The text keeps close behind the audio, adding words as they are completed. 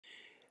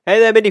Hey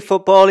there, Mini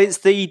Football. It's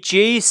the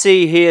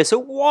GC here. So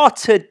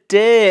what a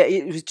day.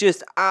 It was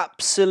just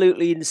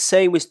absolutely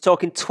insane. We're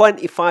talking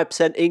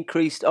 25%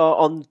 increase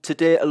on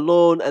today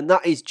alone, and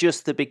that is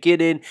just the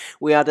beginning.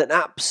 We had an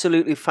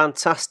absolutely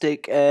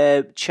fantastic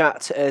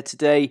chat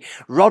today.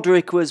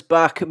 Roderick was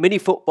back. Mini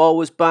Football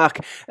was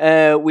back.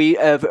 We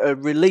have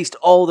released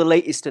all the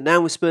latest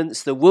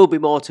announcements. There will be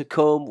more to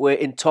come. We're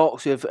in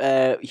talks with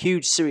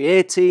huge Serie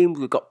A teams.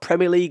 We've got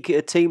Premier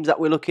League teams that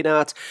we're looking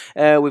at.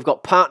 We've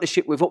got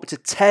partnership with up to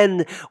 10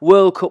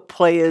 World Cup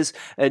players,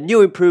 a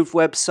new improved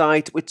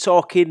website. We're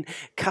talking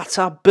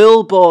Qatar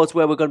billboards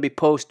where we're going to be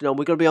posting on.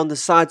 We're going to be on the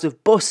sides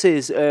of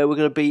buses. We're going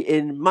to be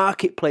in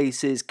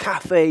marketplaces,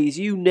 cafes,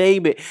 you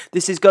name it.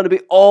 This is going to be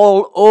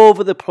all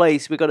over the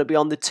place. We're going to be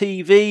on the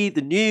TV,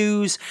 the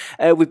news.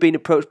 We've been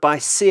approached by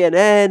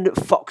CNN,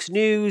 Fox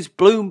News,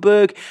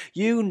 Bloomberg,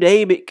 you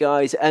name it,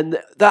 guys. And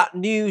that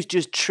news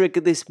just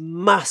triggered this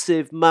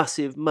massive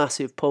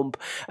pump.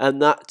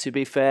 And that, to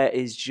be fair,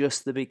 is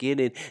just the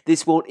beginning.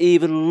 This won't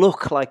even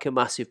look like a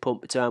massive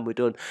pump by the time we're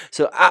done.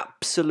 So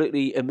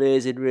absolutely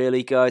amazing,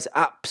 really, guys.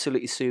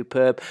 Absolutely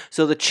superb.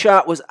 So the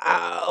chart was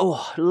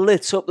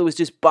lit up. There was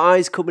just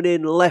buys coming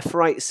in left,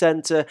 right,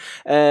 centre.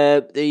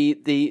 The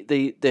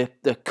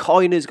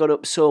coin has gone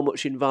up so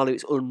much in value.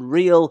 It's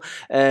unreal.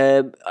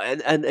 And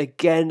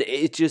again,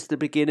 it's just the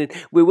beginning.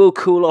 We will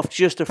cool off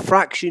just a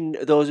fraction.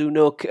 Those who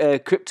know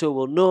crypto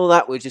will know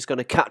that. We're just going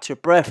to catch a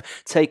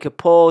breath, take a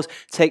pause,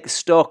 take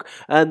stock,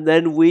 and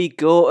then we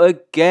go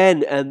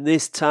again. And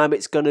this time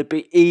it's going to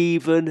be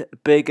even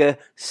bigger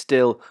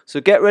still. So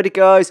get ready,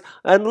 guys,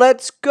 and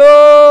let's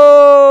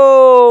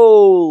go!